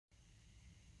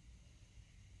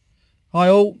Hi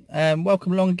all,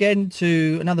 welcome along again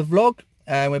to another vlog.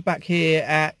 We're back here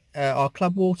at our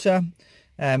club water.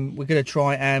 We're going to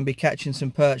try and be catching some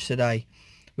perch today.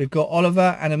 We've got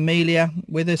Oliver and Emilia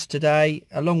with us today,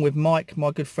 along with Mike,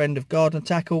 my good friend of Garden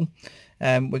Tackle.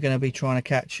 We're going to be trying to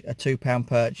catch a 2-pound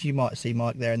perch. You might see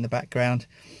Mike there in the background,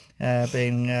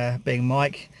 being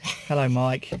Mike. Hello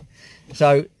Mike.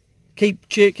 So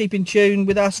keep in tune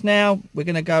with us now. We're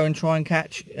going to go and try and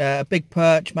catch a big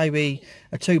perch. Maybe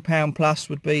a 2-pound plus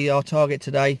would be our target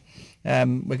today.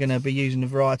 We're going to be using a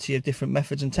variety of different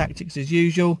methods and tactics as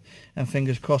usual, and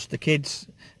fingers crossed the kids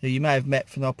who you may have met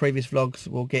from our previous vlogs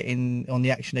will get in on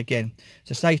the action again.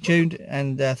 So stay tuned,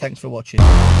 and thanks for watching.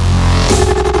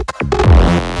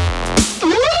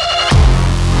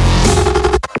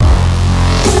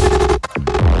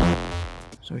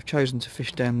 So we've chosen to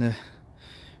fish down the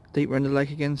deeper end of the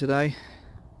lake again today,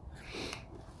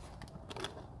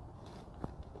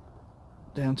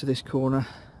 down to this corner.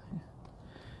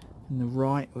 On the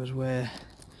right was where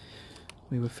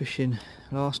we were fishing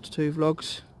last 2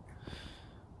 vlogs,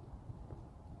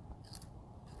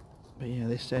 but yeah,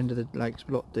 this end of the lake's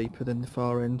a lot deeper than the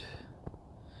far end.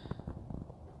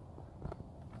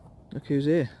 Look who's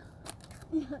here.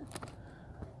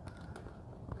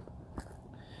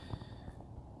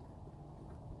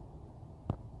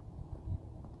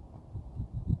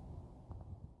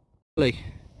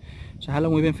 So how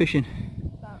long have we been fishing?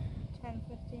 About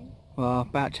 10-15. Well,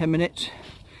 about 10 minutes.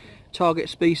 Target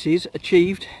species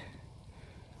achieved.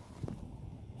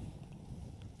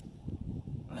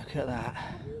 Look at that.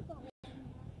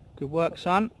 Good work,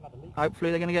 son. Hopefully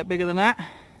they're going to get bigger than that.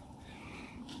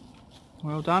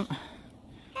 Well done.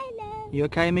 Hello. You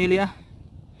okay, Emilia?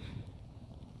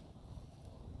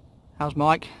 How's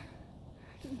Mike?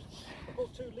 I've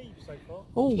got 2 leaves so far.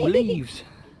 Oh, leaves.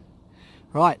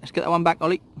 Right, let's get that one back,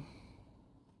 Ollie.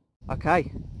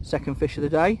 Okay, second fish of the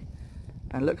day,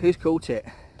 and look who's caught it.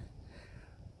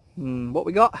 What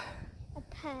we got? A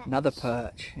perch. Another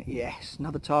perch. Yes,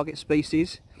 another target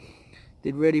species.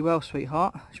 Did really well,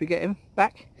 sweetheart. Should we get him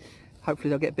back? Hopefully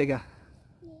they'll get bigger.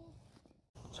 Yeah.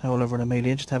 So Oliver and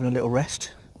Emilia just having a little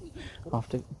rest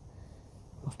after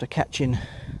catching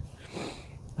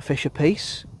a fish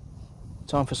apiece.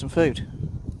 Time for some food.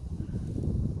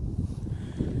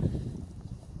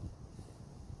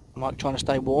 Mike trying to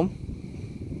stay warm.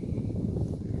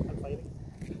 I'm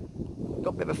failing.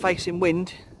 Got a bit of a facing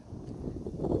wind,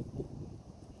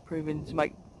 proving to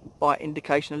make bite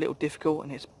indication a little difficult,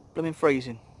 and it's blooming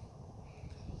freezing.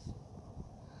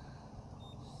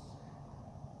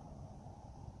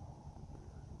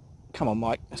 Come on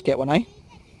Mike, let's get one, eh?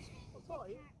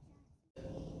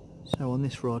 So on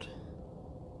this rod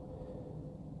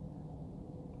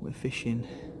we're fishing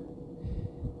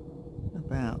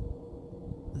about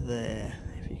there,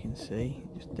 if you can see,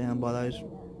 just down by those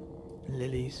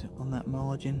lilies on that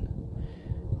margin.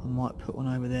 I might put one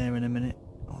over there in a minute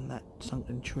on that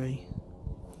sunken tree.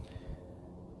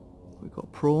 We've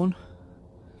got prawn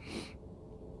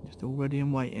just all ready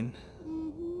and waiting.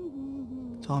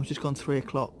 Time's just gone 3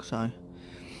 o'clock, so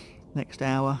next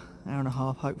hour and a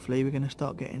half hopefully we're going to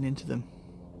start getting into them.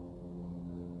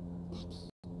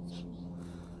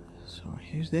 Sorry,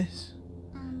 who's this?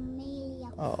 Emilia.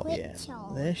 Oh yeah,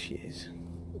 there she is.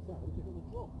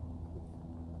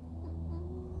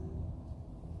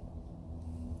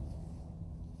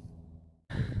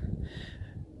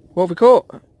 What have we caught?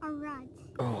 A rod.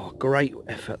 Oh, great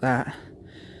effort that.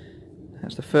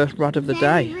 That's the first rod of the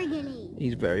Very day. wriggly.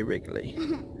 He's very wriggly.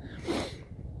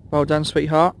 Well done,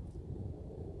 sweetheart.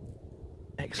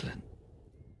 Excellent.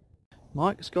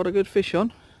 Mike's got a good fish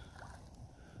on,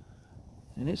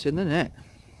 and it's in the net.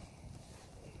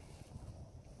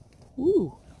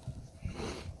 Woo.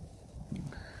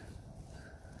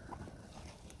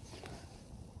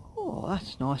 Oh,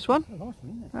 that's a nice one. Oh, nice one,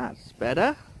 isn't it? That's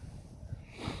better.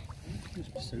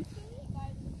 It's soup.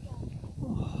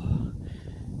 Oh.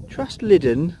 Trust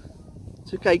Lyddon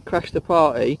to gate crash the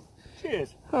party.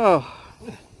 Cheers. Oh.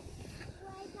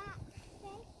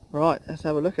 Right, let's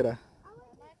have a look at her.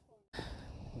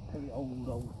 Very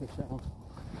old fish that one.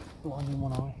 Blind in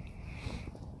one eye.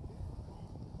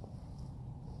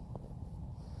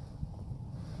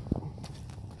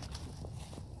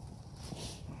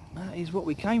 That is what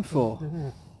we came for.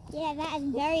 Yeah, that is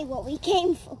very what we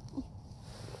came for.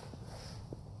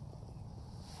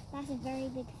 That's a very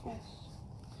big fish.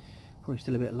 Probably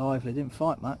still a bit lively, didn't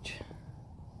fight much.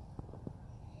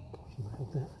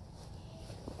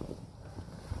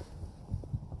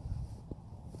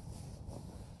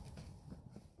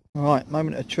 Right,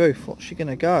 moment of truth. What's she going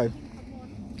to go?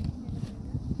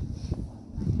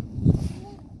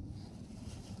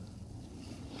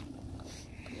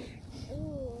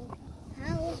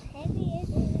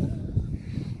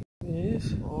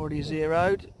 already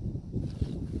zeroed.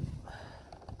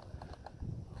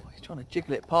 Oh, he's trying to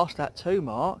jiggle it past that too,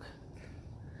 Mark.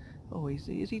 Oh, has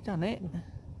he done it?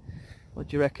 What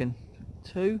do you reckon?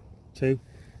 2? 2.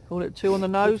 Call it 2 on the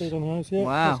nose? 2 on the nose, yeah.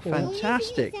 Wow, Let's go on.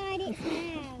 fantastic.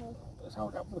 Let's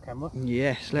hold it up for the camera.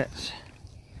 Yes, let's.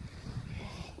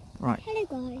 Right. Hello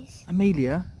guys.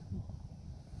 Emilia,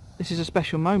 this is a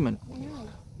special moment. I know.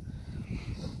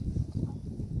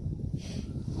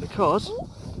 Because,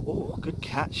 oh, good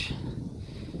catch.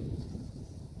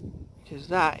 Because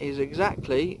that is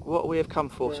exactly what we have come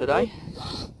for today.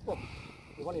 Oh,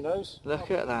 you want your nose?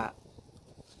 Look at that.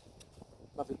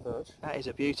 Lovely perch. That is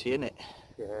a beauty, isn't it?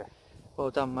 Yeah. Well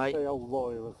done, mate. Very old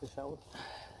warrior of fish, that one.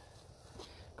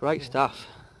 Great stuff.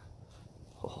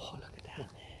 Oh, look at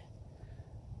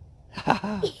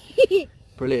that there.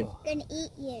 Brilliant. Gonna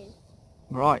eat you.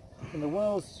 Right. In the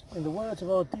words of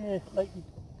our dear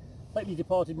lately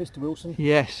departed Mr. Wilson,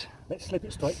 Yes. let's slip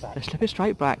it straight back. Let's slip it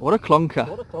straight back. What a clonker.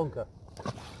 What a clonker.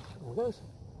 There it goes.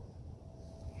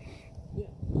 Yeah.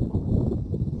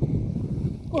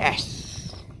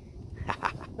 Yes.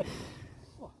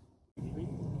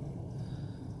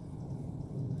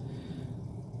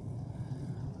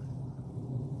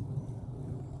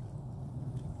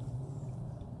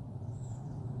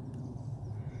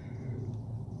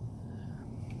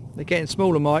 They're getting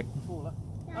smaller, Mike.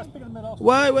 That's bigger than the last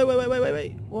one.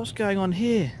 Wait. What's going on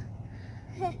here?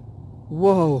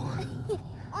 Whoa.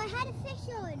 I had a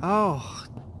fish on. Oh,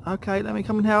 okay, let me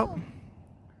come and help.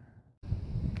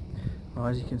 Well,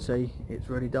 as you can see, it's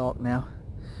really dark now.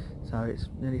 So it's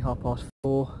nearly 4:30.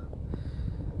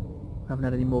 We haven't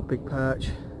had any more big perch,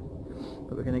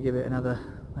 but we're going to give it another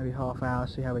maybe half hour,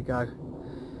 see how we go.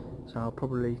 So I'll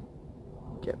probably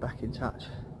get back in touch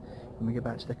when we get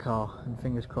back to the car, and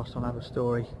fingers crossed I'll have a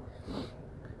story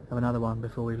of another one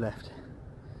before we've left.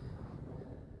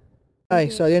 Okay,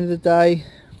 so at the end of the day,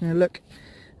 I'm going to look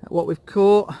at what we've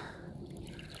caught,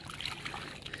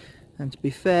 and to be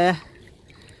fair,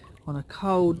 on a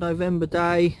cold November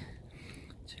day,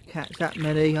 to catch that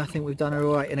many, I think we've done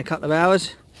alright in a couple of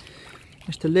hours.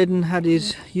 Mr. Lyddon had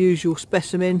his usual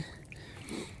specimen,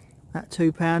 that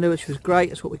 2-pounder, which was great,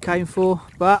 that's what we came for.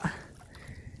 But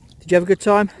did you have a good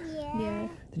time? Yeah.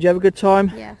 Did you have a good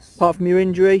time? Yes. Apart from your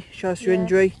injury, show us your Yeah.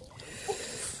 injury.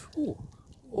 Ooh.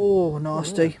 Oh,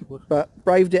 nasty, Yeah. but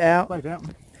braved it out. Played out.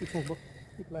 Good ball, Bob.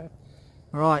 Good player.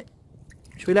 Right,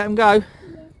 should we let him go? Yeah.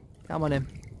 Come on in.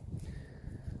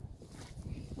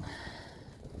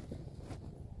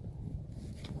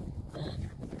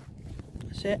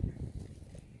 That's it.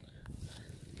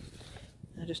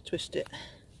 Now just twist it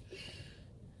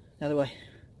the other way.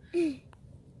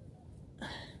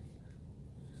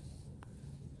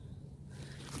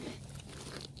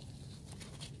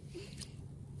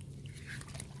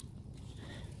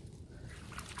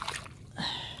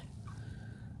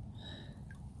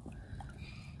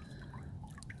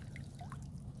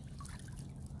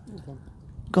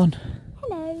 Gone.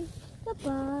 Hello.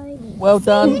 Goodbye. Well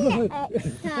done.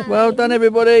 Next time. Well done,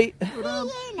 everybody. See you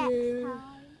next time.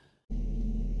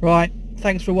 Right,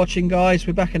 thanks for watching, guys.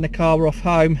 We're back in the car, we're off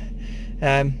home.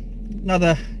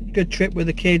 Another good trip with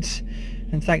the kids,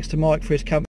 and thanks to Mike for his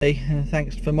company, and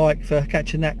thanks for Mike for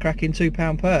catching that cracking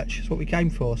 2-pound perch. That's what we came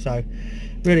for, so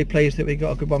really pleased that we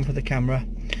got a good one for the camera.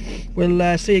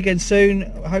 We'll see you again soon.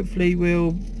 Hopefully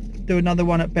we'll do another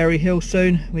one at Berry Hill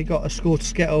soon. We got a score to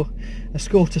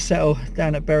settle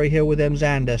down at Berry Hill with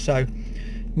Xander, so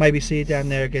maybe see you down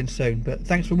there again soon. But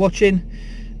thanks for watching.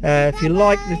 If you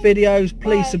like the videos,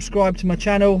 please subscribe to my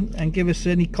channel and give us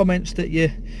any comments that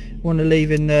you want to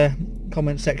leave in the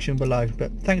comment section below.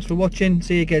 But thanks for watching,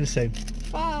 see you again soon.